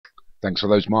Thanks for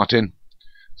those, Martin.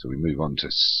 So we move on to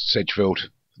Sedgefield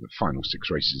for the final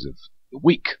 6 races of the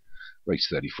week. Race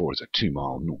 34 is a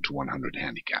 2-mile 0 to 100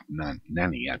 handicap.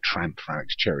 Nania Tramp for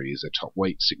Alex Cherry is a top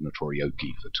weight. Signatory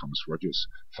Oki for Thomas Rogers.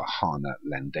 Fahana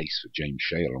Landace for James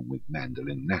Shea along with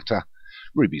Mandolin Natter.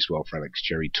 Ruby Swell for Alex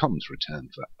Cherry. Tom's Return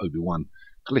for Obi-Wan.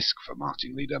 Glisk for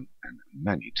Martin Leader. And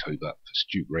Manitoba for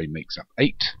Stu Gray makes up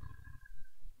 8.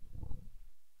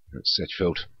 Here at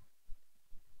Sedgefield.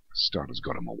 Starter's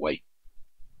got him away.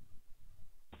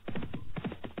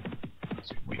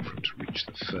 So wait for him to reach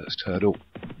the first hurdle.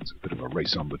 There's a bit of a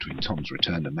race on between Tom's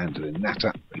Return and Mandolin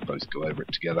Natter. They both go over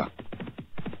it together.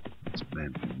 It's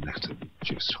Mandolin Natter that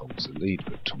just holds the lead,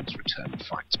 but Tom's Return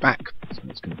fights back. So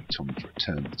it's going to be Tom's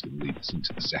Return that's going to lead us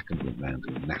into the second with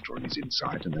Mandolin Natter on his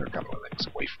inside, and they're a couple of lengths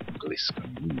away from Glisk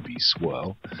and Ruby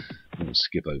Swirl. And we'll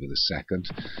skip over the second.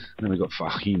 And then we've got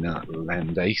Fahina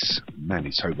Landace,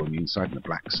 Manitoba on the inside, and the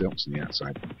black silks, and the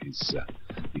outside is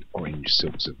the orange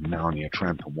silks of Narnia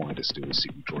Tramp, and wider still is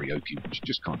Signatory Oki, which you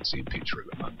just can't see in picture at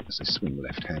the moment as they swing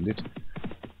left-handed.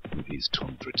 It is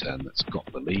Tom's Return that's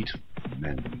got the lead.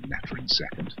 Mandolin Natter in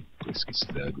second. Glisk is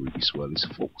third. Ruby Swirl is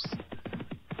fourth.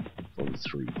 Followed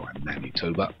through by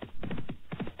Manitoba.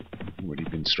 Already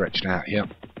been stretched out here.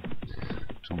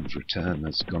 Tom's Return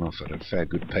has gone off at a fair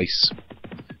good pace.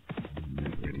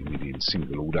 Really in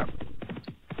single order.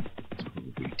 It's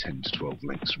probably 10 to 12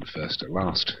 lengths from first to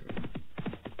last.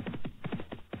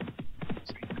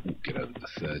 So he won't get over the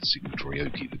third. Signatory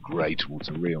Oki, the grey towards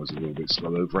the rear, was a little bit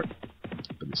slow over it.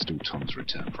 But it's still Tom's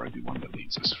Return for Obi-Wan that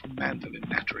leads us from Mandolin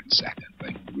Natter in second.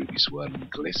 Then Ruby Swirl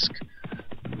and Glisk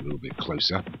a little bit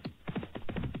closer.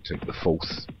 Take the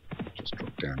fourth. Just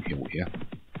drop downhill here.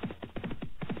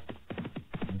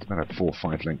 It's about a 4 or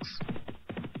 5 length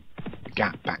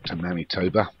gap back to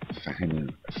Manitoba.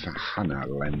 Fahana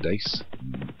Landace,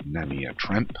 Nania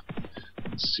Tramp,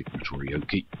 and Signatory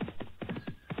Oki.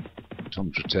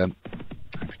 Tom's Return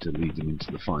happy to lead them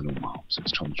into the final mile. So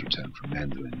it's Tom's Return from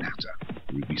Mandolin Natter,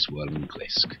 Ruby Swirl and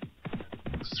Glisk.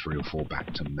 3 or 4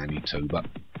 back to Manitoba.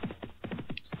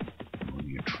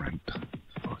 Nania Tramp,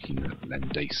 Fahina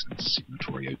Landace and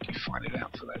Signatory Oki fight it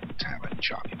out for that tail end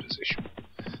Charlie position.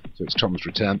 So it's Tom's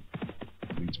Return.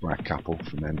 Leads by a couple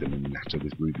from Mandolin Natter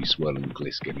with Ruby Swirl and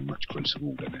Glisk getting much closer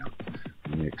order now.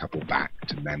 Only a couple back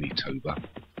to Manitoba.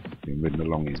 Being ridden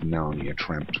along is Narnia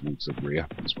Tramp towards the rear,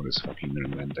 as well as Fahina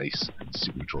and Landace, and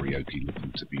Signatory Oki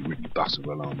looking to be really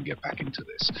bustle along and get back into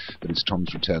this. But it's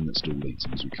Tom's Return that still leads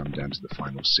them as we come down to the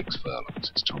final 6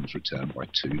 furlongs. It's Tom's Return by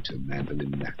 2 to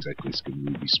Mandolin Natter. Glisk and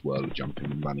Ruby Swirl are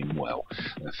jumping and running well,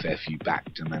 and a fair few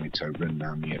back to Manitoba and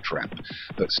Narnia Tramp.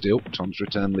 But still, Tom's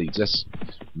Return leads us.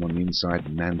 And on the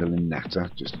inside, Mandolin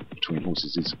Natter, just between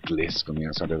horses is Glisk, on the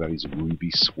outside of that is Ruby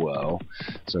Swirl.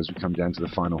 So as we come down to the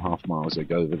final half mile, as they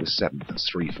go over the 7th, that's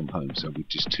 3 from home, so with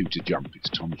just 2 to jump, it's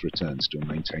Tom's Return still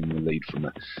maintaining the lead from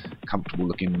a comfortable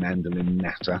looking Mandolin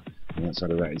Natter. On the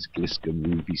outside of that is Glisk and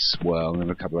Ruby Swirl,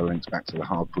 and a couple of lengths back to the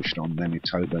hard pushed on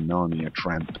Manitoba, Narnia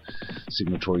Tramp.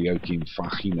 Signatory Oki and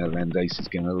Fahina Landace is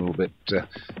getting a little bit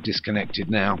disconnected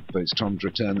now, but it's Tom's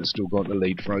Return that's still got the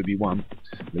lead for Obi-Wan.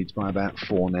 Leads by about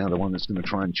 4 now. The one that's going to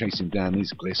try and chase him down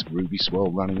is Glisk. Ruby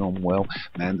Swirl running on well.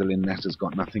 Mandolin Natter's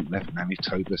got nothing left.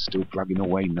 Manitoba still plugging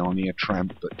away. Narnia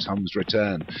Tramp, but Tom's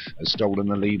Return has stolen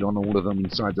the lead on all of them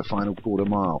inside the final quarter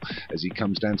mile. As he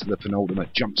comes down to the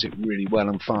penultimate, jumps it really well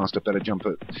and fast. A better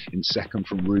jumper in second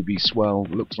from Ruby Swirl.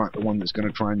 Looks like the one that's going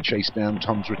to try and chase down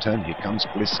Tom's Return. Here comes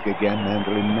Glisk again.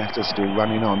 Mandolin Natter still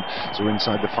running on. So we're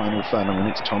inside the final furlong, and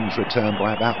it's Tom's Return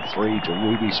by about 3 to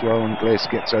Ruby Swirl, and Glisk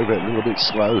gets over it a little bit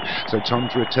slow. So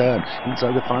Tom's Return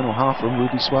inside the final half from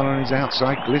Ruby Swirl on his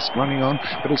outside. Glisk running on,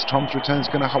 but it's Tom's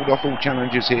Return's going to hold off all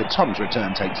challengers here. Tom's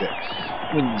Return takes it.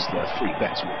 Wins the free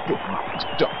bets with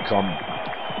bookmarks.com.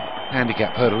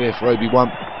 Handicap hurdle here for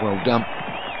Obi-Wan. Well done.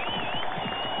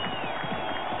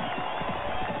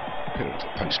 Pivotal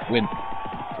post win.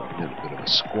 Got a little bit of a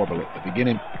squabble at the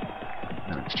beginning.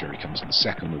 Alex Cherry comes in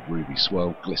second with Ruby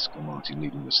Swirl. Glisk and Martin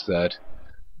leading was third.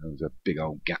 There was a big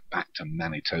old gap back to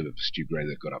Manitoba for Stu Gray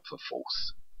that got up for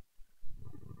 4th.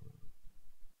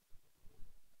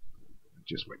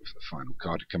 Just waiting for the final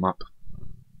card to come up.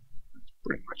 That's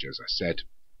pretty much as I said.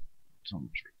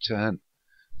 Tom's Return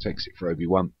takes it for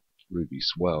Obi-Wan. Ruby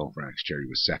Swirl for Alex Cherry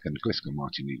was second. Glisk and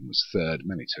Martin Eden was third.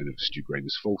 Manitoba for Stu Gray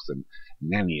was 4th. And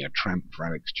Nania Tramp for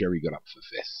Alex Cherry got up for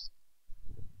 5th.